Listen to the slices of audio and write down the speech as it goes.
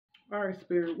All right,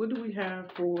 Spirit, what do we have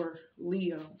for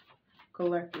Leo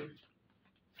Collective?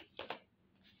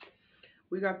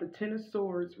 We got the Ten of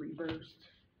Swords reversed.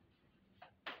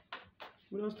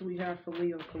 What else do we have for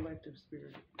Leo Collective,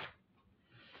 Spirit?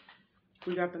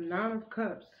 We got the Nine of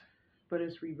Cups, but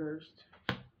it's reversed.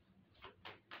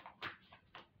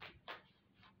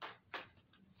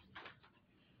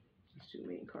 These two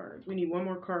main cards. We need one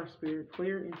more card, Spirit.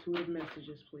 Clear intuitive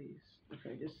messages, please.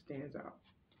 Okay, this stands out.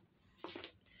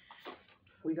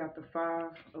 We got the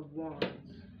Five of Wands.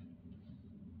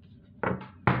 Okay.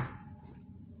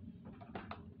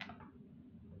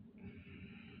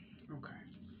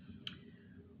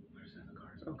 Where's the other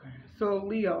cards? Okay. So,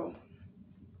 Leo,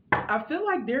 I feel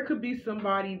like there could be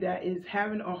somebody that is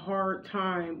having a hard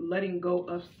time letting go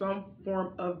of some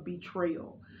form of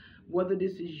betrayal, whether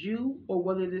this is you or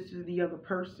whether this is the other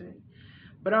person.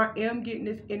 But I am getting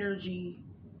this energy.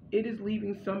 It is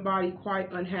leaving somebody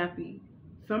quite unhappy.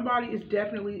 Somebody is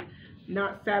definitely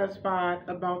not satisfied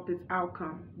about this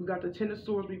outcome. We got the Ten of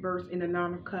Swords reversed and the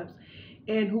Nine of Cups.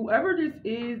 And whoever this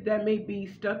is that may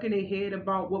be stuck in their head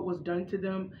about what was done to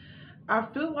them, I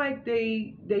feel like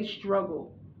they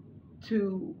struggle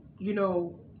to,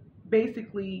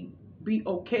 basically be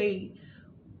okay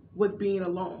with being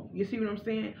alone. You see what I'm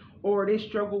saying? Or they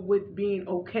struggle with being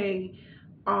okay,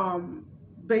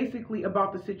 basically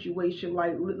about the situation,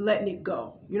 like letting it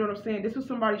go. You know what I'm saying? This is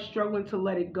somebody struggling to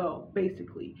let it go,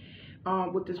 basically,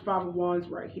 with this Five of Wands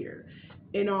right here.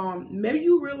 And maybe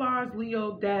you realize,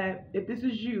 Leo, that if this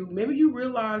is you, maybe you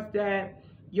realize that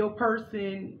your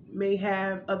person may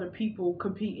have other people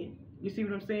competing. You see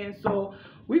what I'm saying? So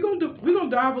we're gonna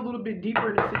dive a little bit deeper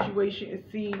in the situation and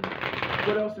see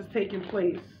what else is taking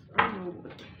place. I don't know.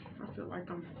 I feel like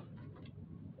I'm.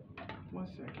 1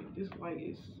 second. This light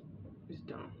is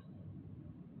dumb.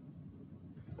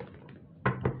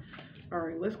 All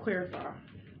right, let's clarify.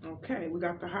 Okay, we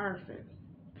got the Hierophant,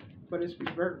 but it's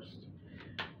reversed.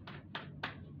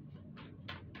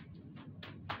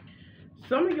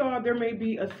 Some of y'all, there may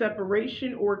be a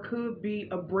separation or it could be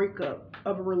a breakup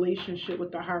of a relationship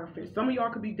with the Hierophant. Some of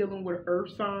y'all could be dealing with an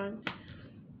earth sign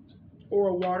or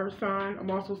a water sign.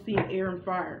 I'm also seeing air and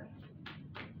fire.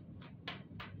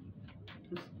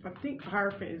 I think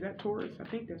Hierophant, is that Taurus? I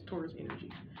think that's Taurus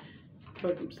energy.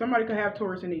 But somebody could have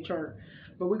Taurus in their chart.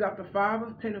 But we got the Five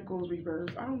of Pentacles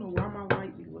reversed. I don't know why my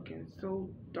light be looking so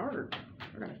dark.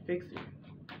 I gotta fix it.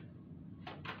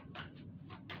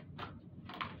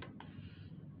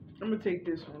 I'm going to take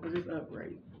this one because it's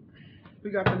upright. We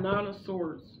got the Nine of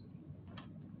Swords,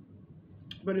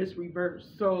 but it's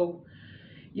reversed. So,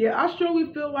 yeah, I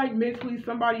strongly feel like mentally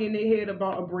somebody in their head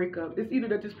about a breakup. It's either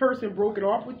that this person broke it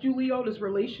off with you, Leo, this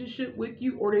relationship with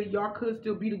you, or that y'all could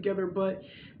still be together, but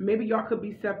maybe y'all could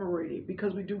be separated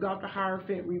because we do got the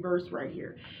Hierophant reversed right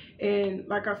here. And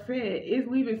like I said, it's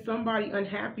leaving somebody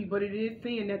unhappy, but it is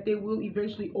saying that they will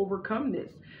eventually overcome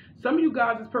this. Some of you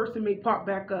guys, this person may pop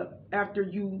back up after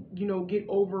you get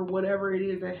over whatever it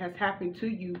is that has happened to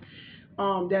you,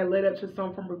 that led up to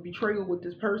some form of betrayal with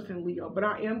this person, Leo. But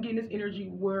I am getting this energy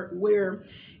where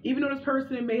even though this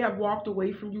person may have walked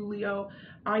away from you, Leo,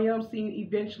 I am seeing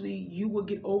eventually you will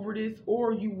get over this,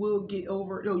 or you will get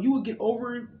over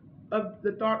of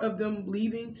the thought of them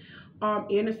leaving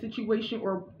in a situation,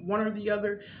 or one or the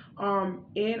other.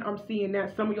 And I'm seeing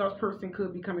that some of y'all's person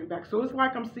could be coming back. So it's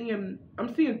like I'm seeing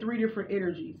 3 different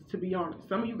energies, to be honest.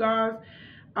 Some of you guys,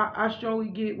 I strongly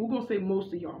get, we're going to say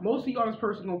most of y'all, this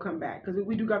person going to come back, because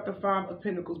we do got the Five of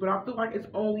Pentacles, but I feel like it's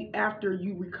only after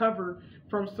you recover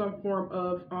from some form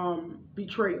of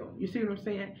betrayal. You see what I'm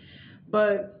saying?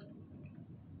 But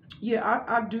yeah,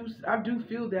 I do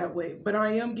feel that way, but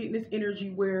I am getting this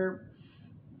energy where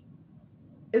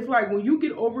it's like when you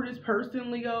get over this person,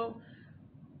 Leo,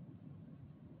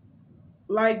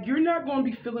 like you're not going to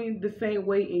be feeling the same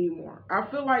way anymore. I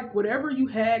feel like whatever you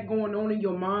had going on in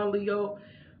your mind, Leo,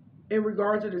 in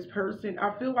regards to this person,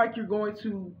 I feel like you're going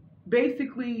to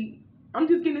basically, I'm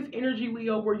just getting this energy,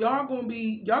 Leo, where y'all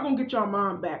gonna get y'all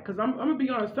mind back. Because I'm gonna be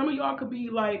honest, some of y'all could be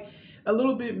like a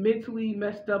little bit mentally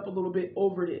messed up a little bit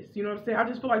over this. You know what I'm saying? I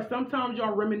just feel like sometimes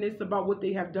y'all reminisce about what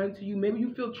they have done to you. Maybe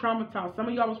you feel traumatized. Some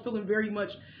of y'all was feeling very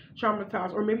much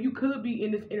traumatized, or maybe you could be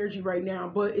in this energy right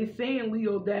now. But it's saying,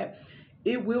 Leo, that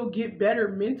it will get better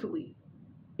mentally.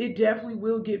 It definitely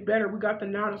will get better. We got the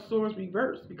Nine of Swords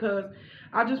reversed, because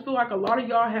I just feel like a lot of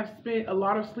y'all have spent a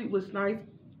lot of sleepless nights,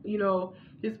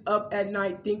 just up at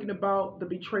night thinking about the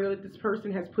betrayal that this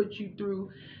person has put you through.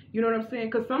 You know what I'm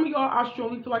saying? Because some of y'all, I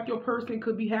strongly feel like your person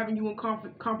could be having you in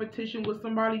competition with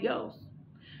somebody else,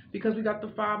 because we got the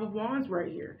Five of Wands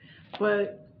right here.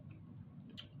 But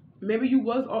maybe you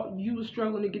was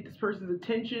struggling to get this person's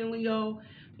attention, Leo.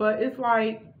 but it's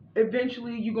like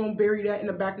eventually you're gonna bury that in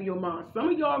the back of your mind. Some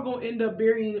of y'all gonna end up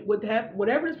burying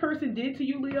whatever this person did to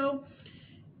you, Leo.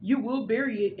 You will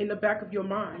bury it in the back of your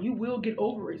mind. You will get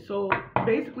over it. So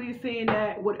basically it's saying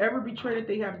that whatever betrayal that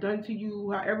they have done to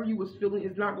you, however you was feeling,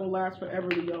 is not going to last forever,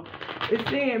 Leo. It's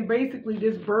saying basically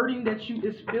this burden that you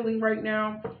is feeling right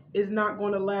now is not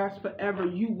going to last forever.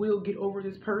 You will get over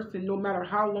this person no matter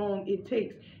how long it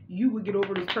takes. You will get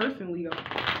over this person, Leo.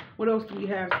 What else do we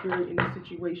have, Spirit, in this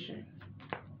situation?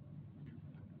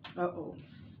 Uh-oh.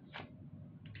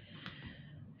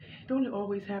 Don't it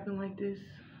always happen like this?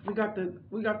 We got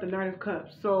the Knight of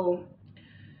Cups. So,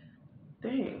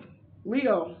 dang,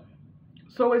 Leo.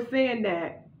 So it's saying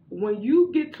that when you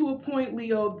get to a point,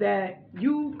 Leo, that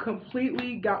you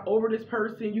completely got over this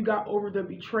person, you got over the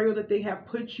betrayal that they have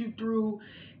put you through.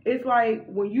 It's like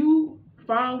when you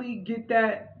finally get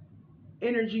that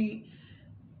energy,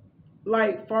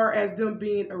 like far as them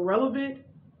being irrelevant,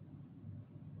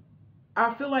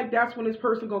 I feel like that's when this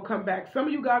person gonna come back. Some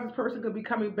of you guys, this person could be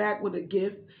coming back with a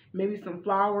gift, maybe some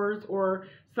flowers or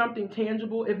something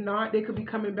tangible. If not, they could be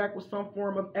coming back with some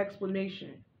form of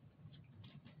explanation.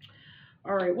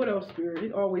 All right, what else, Spirit?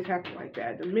 It always happens like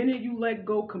that. The minute you let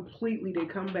go completely, they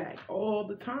come back all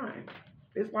the time.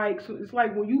 It's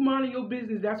like when you mind your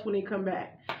business, that's when they come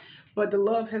back. But the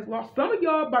love has lost. Some of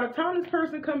y'all, by the time this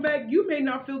person come back, you may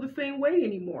not feel the same way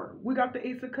anymore. We got the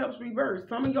Ace of Cups reversed.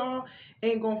 Some of y'all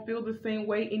ain't going to feel the same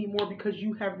way anymore because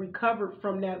you have recovered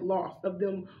from that loss of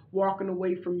them walking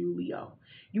away from you, Leo.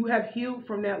 You have healed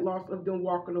from that loss of them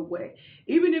walking away.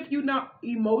 Even if you're not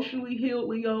emotionally healed,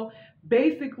 Leo,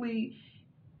 basically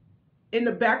in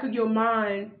the back of your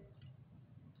mind,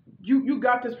 you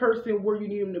got this person where you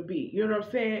need them to be. You know what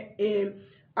I'm saying? And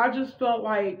I just felt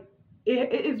like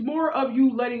it's more of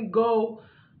you letting go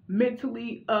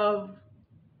mentally of,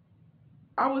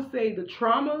 I would say, the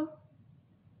trauma.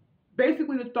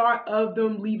 Basically the thought of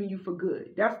them leaving you for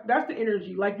good. That's the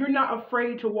energy. Like you're not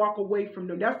afraid to walk away from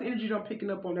them. That's the energy that I'm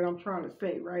picking up on, that I'm trying to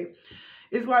say, right?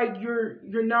 It's like you're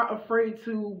not afraid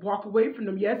to walk away from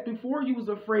them. Yes, before you was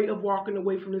afraid of walking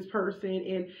away from this person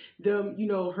and them,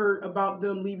 hurt about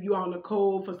them leaving you out in the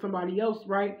cold for somebody else,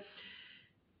 right?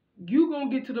 You gonna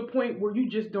get to the point where you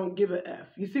just don't give a F.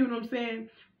 You see what I'm saying?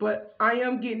 But I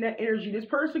am getting that energy. This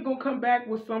person gonna come back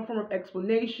with some form of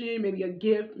explanation, maybe a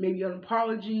gift, maybe an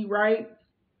apology, right?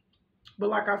 But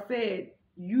like I said,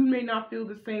 you may not feel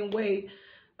the same way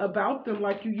about them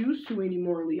like you used to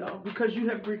anymore, Leo, because you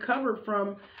have recovered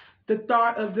from the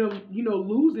thought of them,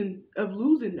 losing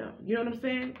them. You know what I'm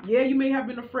saying? Yeah, you may have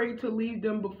been afraid to leave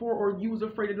them before, or you was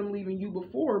afraid of them leaving you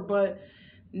before, but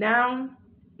now,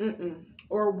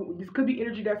 Or this could be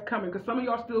energy that's coming, because some of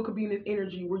y'all still could be in this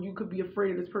energy where you could be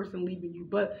afraid of this person leaving you.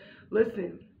 But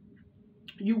listen,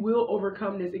 you will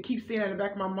overcome this. It keeps saying that in the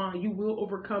back of my mind. You will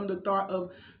overcome the thought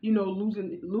of,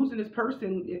 losing this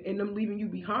person and them leaving you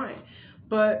behind.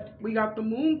 But we got the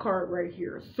Moon card right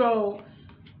here. So,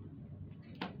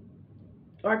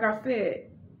 like I said,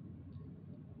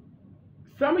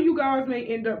 some of you guys may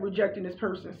end up rejecting this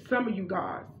person. Some of you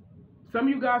guys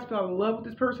fell in love with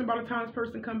this person by the time this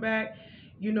person come back.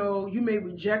 You may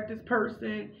reject this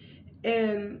person,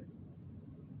 and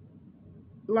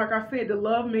like I said, the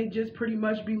love may just pretty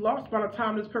much be lost by the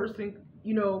time this person,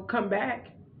 come back.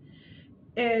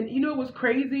 And what's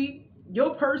crazy?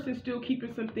 Your person's still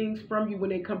keeping some things from you when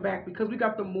they come back, because we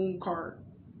got the Moon card.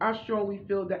 I strongly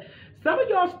feel that some of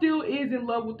y'all still is in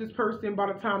love with this person by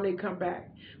the time they come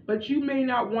back, but you may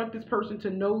not want this person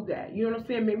to know that. You know what I'm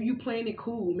saying? Maybe you playing it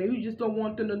cool. Maybe you just don't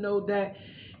want them to know that,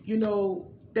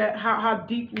 that how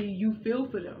deeply you feel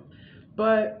for them.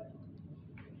 But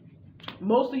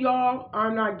most of y'all are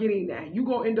not getting that. You're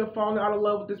gonna end up falling out of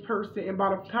love with this person, and by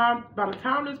the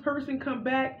time this person come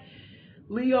back,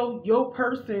 Leo, your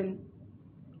person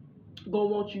gonna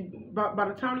want you. By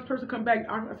the time this person come back,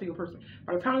 I say your person.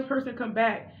 By the time this person come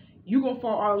back, you gonna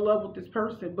fall out of love with this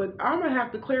person. But I'm gonna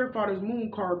have to clarify this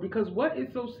Moon card, because what is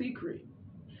so secret?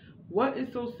 What is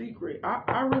so secret?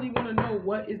 I really want to know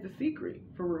what is the secret,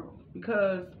 for real.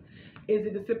 Because is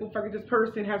it the simple fact that this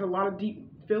person has a lot of deep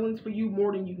feelings for you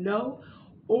more than you know?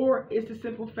 Or it's the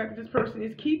simple fact that this person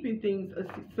is keeping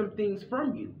some things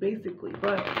from you, basically.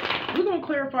 But we're going to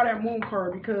clarify that Moon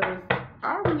card, because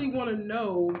I really want to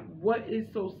know what is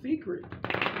so secret.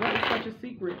 What is such a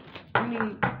secret? We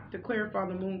need to clarify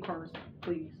the Moon cards,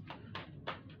 please.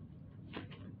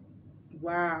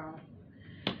 Wow.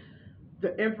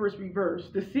 The Empress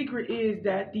reversed. The secret is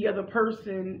that the other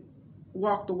person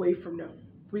walked away from them,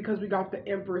 because we got the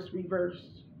Empress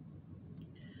reversed.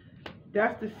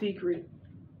 That's the secret.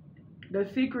 The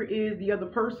secret is the other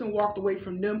person walked away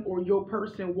from them, or your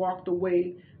person walked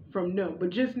away from them. But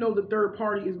just know the third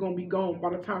party is going to be gone by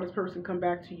the time this person come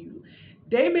back to you.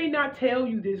 They may not tell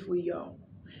you this, Leo.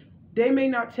 They may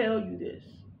not tell you this.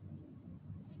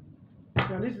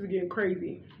 Now this is getting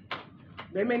crazy.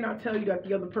 They may not tell you that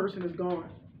the other person is gone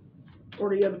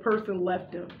or the other person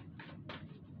left them.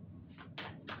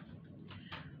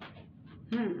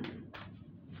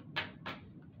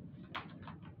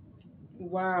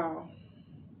 Wow.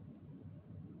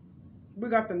 We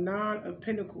got the Nine of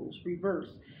Pentacles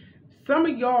reversed. Some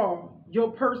of y'all,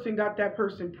 your person got that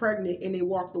person pregnant and they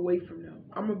walked away from them.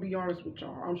 I'm going to be honest with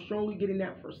y'all. I'm strongly getting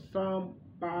that for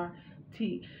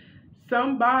somebody.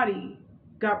 Somebody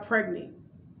got pregnant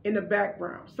in the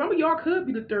background. Some of y'all could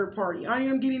be the third party. I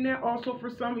am getting that also for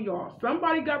some of y'all.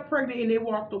 Somebody got pregnant and they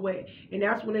walked away. And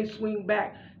that's when they swing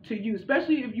back to you.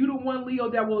 Especially if you're the one, Leo,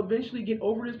 that will eventually get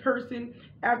over this person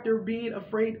after being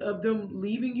afraid of them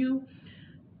leaving you.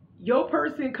 Your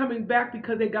person coming back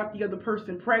because they got the other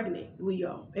person pregnant,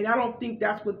 Leo. And I don't think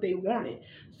that's what they wanted.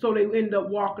 So they end up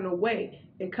walking away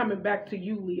and coming back to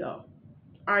you, Leo.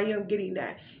 I am getting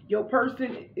that. Your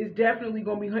person is definitely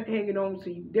going to be hanging on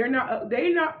to you. They're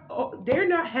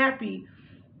not happy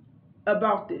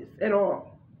about this at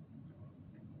all.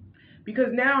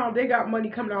 Because now they got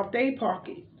money coming out their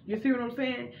pocket. You see what I'm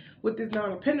saying? With this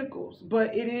Nine of Pentacles.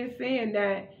 But it is saying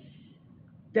that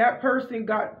that person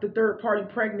got the third party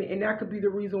pregnant, and that could be the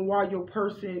reason why your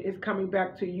person is coming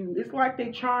back to you. It's like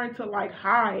they trying to like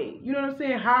hide, you know what I'm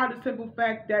saying? Hide the simple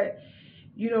fact that,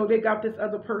 you know, they got this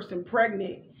other person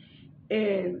pregnant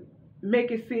and make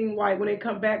it seem like when they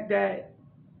come back that,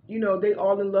 you know, they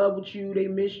all in love with you, they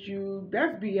missed you.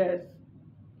 That's BS.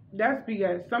 That's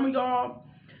BS. Some of y'all,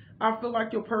 I feel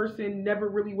like your person never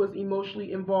really was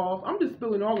emotionally involved. I'm just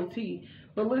spilling all the tea.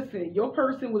 But listen, your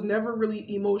person was never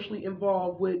really emotionally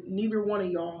involved with neither one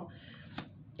of y'all.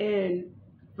 And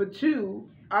for two,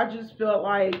 I just felt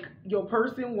like your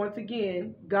person, once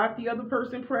again, got the other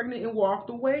person pregnant and walked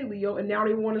away, Leo. And now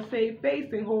they want to save face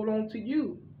and hold on to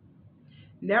you.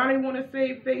 Now they want to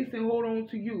save face and hold on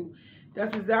to you.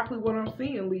 That's exactly what I'm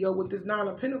seeing, Leo, with this Nine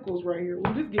of Pentacles right here.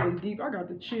 We're just getting deep. I got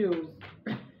the chills.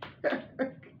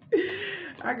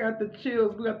 I got the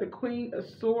chills. We got the Queen of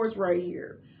Swords right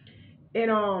here.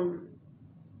 And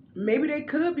maybe they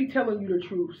could be telling you the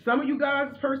truth. Some of you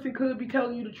guys, this person could be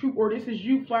telling you the truth, or this is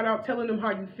you flat out telling them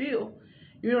how you feel.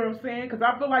 You know what I'm saying? Because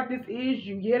I feel like this is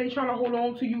you. Yeah, they trying to hold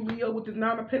on to you, Leo, with this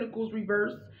Nine of Pentacles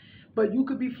reversed. But you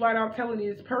could be flat out telling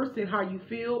this person how you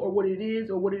feel, or what it is,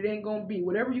 or what it ain't going to be.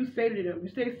 Whatever you say to them, you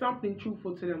say something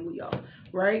truthful to them, Leo,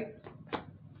 right?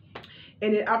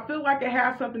 And I feel like it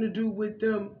has something to do with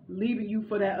them leaving you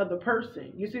for that other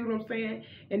person. You see what I'm saying?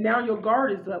 And now your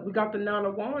guard is up. We got the Nine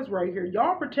of Wands right here.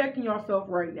 Y'all protecting yourself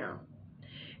right now.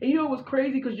 And you know what's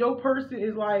crazy? Because your person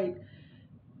is like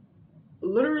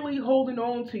literally holding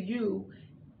on to you.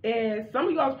 And some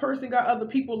of y'all's person got other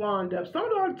people lined up. Some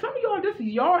of y'all, this is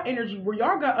y'all energy where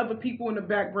y'all got other people in the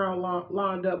background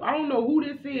lined up. I don't know who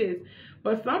this is,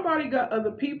 but somebody got other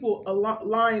people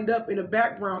lined up in the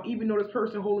background, even though this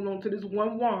person holding on to this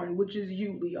one wand, which is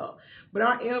you, Leo. But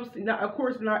I am, not, of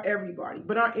course, not everybody,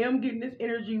 but I am getting this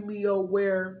energy, Leo,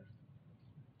 where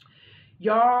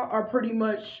y'all are pretty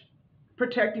much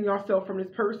protecting yourself from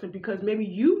this person because maybe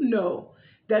you know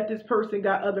that this person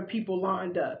got other people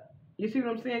lined up. You see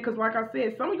what I'm saying? Because like I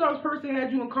said, some of y'all's person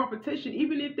had you in competition,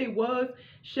 even if they was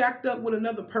shacked up with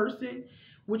another person,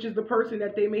 which is the person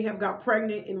that they may have got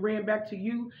pregnant and ran back to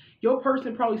you. Your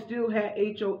person probably still had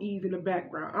HOEs in the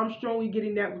background. I'm strongly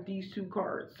getting that with these two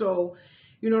cards. So,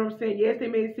 you know what I'm saying? Yes, they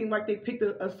may seem like they picked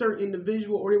a certain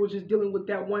individual, or they were just dealing with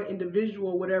that one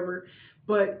individual or whatever.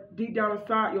 But deep down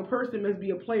inside, your person must be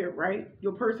a player, right?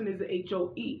 Your person is a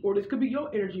HOE. Or this could be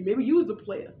your energy. Maybe you is a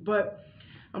player. But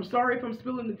I'm sorry if I'm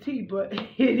spilling the tea, but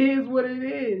it is what it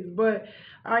is. But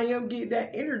I am getting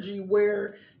that energy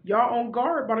where y'all on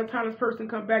guard by the time this person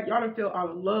come back. Y'all done feel out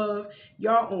of love.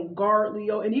 Y'all on guard,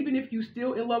 Leo. And even if you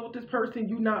still in love with this person,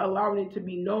 you're not allowing it to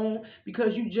be known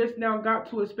because you just now got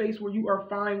to a space where you are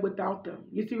fine without them.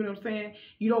 You see what I'm saying?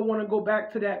 You don't want to go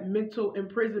back to that mental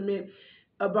imprisonment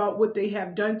about what they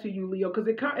have done to you, Leo, because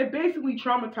it basically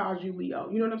traumatized you, Leo.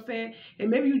 You know what I'm saying? And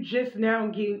maybe you just now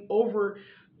getting over,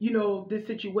 you know, this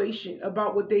situation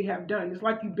about what they have done. It's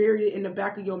like you buried it in the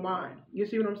back of your mind. You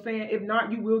see what I'm saying? If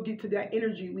not, you will get to that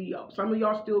energy, Leo. Some of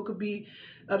y'all still could be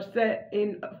upset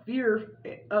and fear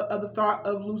of the thought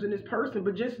of losing this person,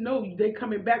 but just know they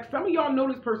coming back. Some of y'all know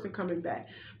this person coming back,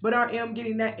 but I am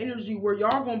getting that energy where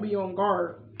y'all gonna be on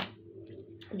guard.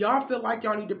 Y'all feel like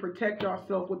y'all need to protect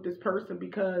yourself with this person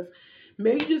because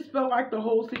maybe you just felt like the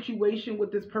whole situation with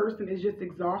this person is just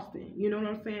exhausting. You know what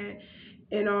I'm saying?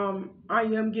 And I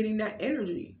am getting that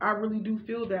energy. I really do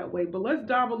feel that way. But let's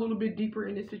dive a little bit deeper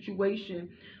in this situation.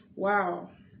 Wow.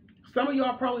 Some of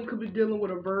y'all probably could be dealing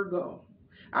with a Virgo.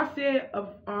 I said a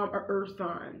earth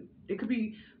sign. It could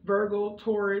be Virgo,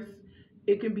 Taurus.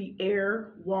 It can be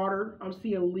air, water. I'm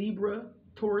seeing Libra,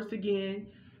 Taurus again.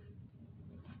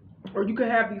 Or you could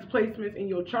have these placements in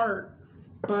your chart,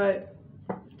 but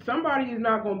somebody is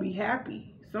not going to be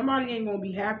happy. Somebody ain't going to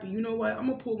be happy. You know what? I'm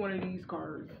going to pull one of these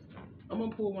cards. I'm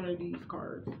going to pull one of these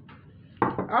cards.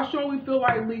 I strongly feel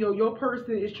like, Leo, your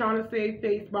person is trying to save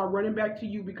face by running back to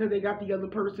you because they got the other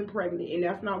person pregnant, and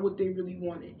that's not what they really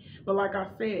wanted. But like I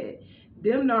said,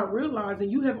 them not realizing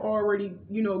you have already,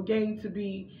 gained to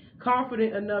be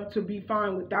confident enough to be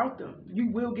fine without them. You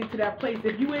will get to that place.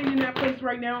 If you ain't in that place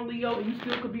right now, Leo, and you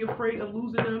still could be afraid of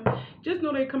losing them, just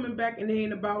know they coming back and they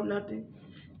ain't about nothing.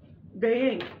 They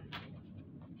ain't.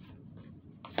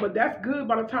 But that's good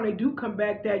by the time they do come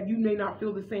back that you may not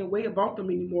feel the same way about them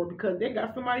anymore because they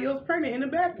got somebody else pregnant in the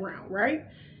background, right?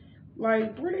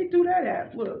 Like, where they do that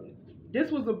at? Look, this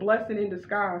was a blessing in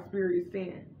disguise, Spirit is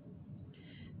saying.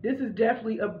 This is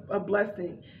definitely a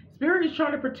blessing. Spirit is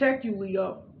trying to protect you,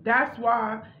 Leo. That's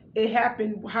why it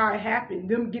happened how it happened.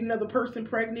 Them getting another person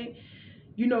pregnant.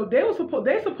 They're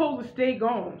supposed to stay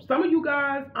gone. Some of you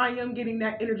guys, I am getting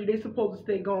that energy. They're supposed to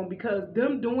stay gone because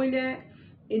them doing that,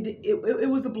 it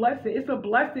was a blessing. It's a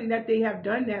blessing that they have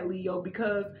done that, Leo,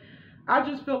 because I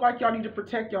just feel like y'all need to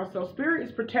protect yourself. Spirit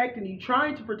is protecting you,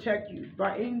 trying to protect you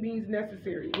by any means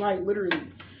necessary, like literally.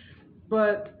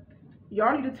 But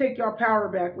y'all need to take y'all power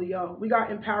back, Leo. We got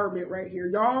empowerment right here.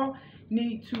 Y'all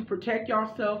need to protect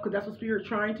yourself because that's what Spirit is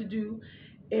trying to do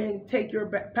and take your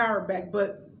power back.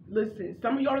 But listen,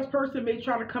 some of y'all, this person may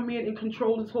try to come in and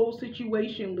control this whole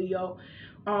situation, Leo.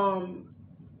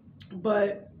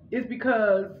 But it's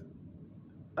because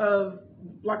of,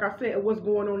 like I said, what's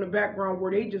going on in the background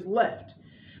where they just left.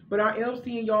 But I am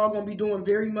seeing y'all going to be doing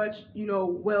very much,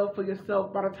 well for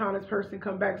yourself by the time this person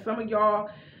come back. Some of y'all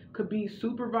could be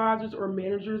supervisors or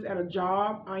managers at a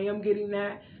job. I am getting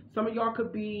that. Some of y'all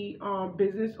could be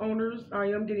business owners. I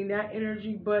am getting that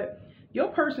energy. But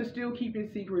your person's still keeping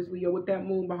secrets, Leo, with that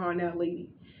moon behind that lady.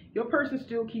 Your person's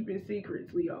still keeping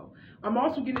secrets, Leo. I'm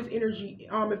also getting this energy.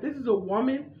 If this is a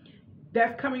woman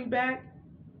that's coming back,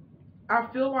 I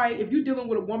feel like if you're dealing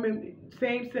with a woman,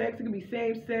 same sex, it can be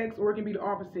same sex or it can be the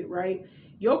opposite, right?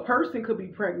 Your person could be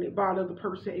pregnant by another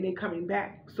person and they coming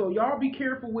back. So y'all be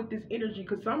careful with this energy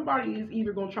because somebody is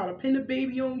either going to try to pin a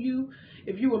baby on you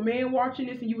if you a man watching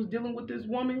this and you was dealing with this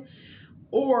woman,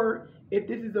 or if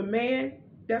this is a man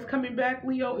that's coming back,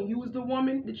 Leo, and you was the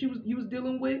woman that you was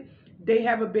dealing with, they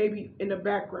have a baby in the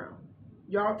background.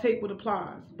 Y'all take what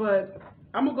applies. But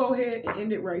I'm going to go ahead and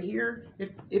end it right here.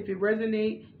 If it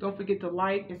resonates, don't forget to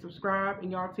like and subscribe,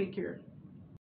 and y'all take care.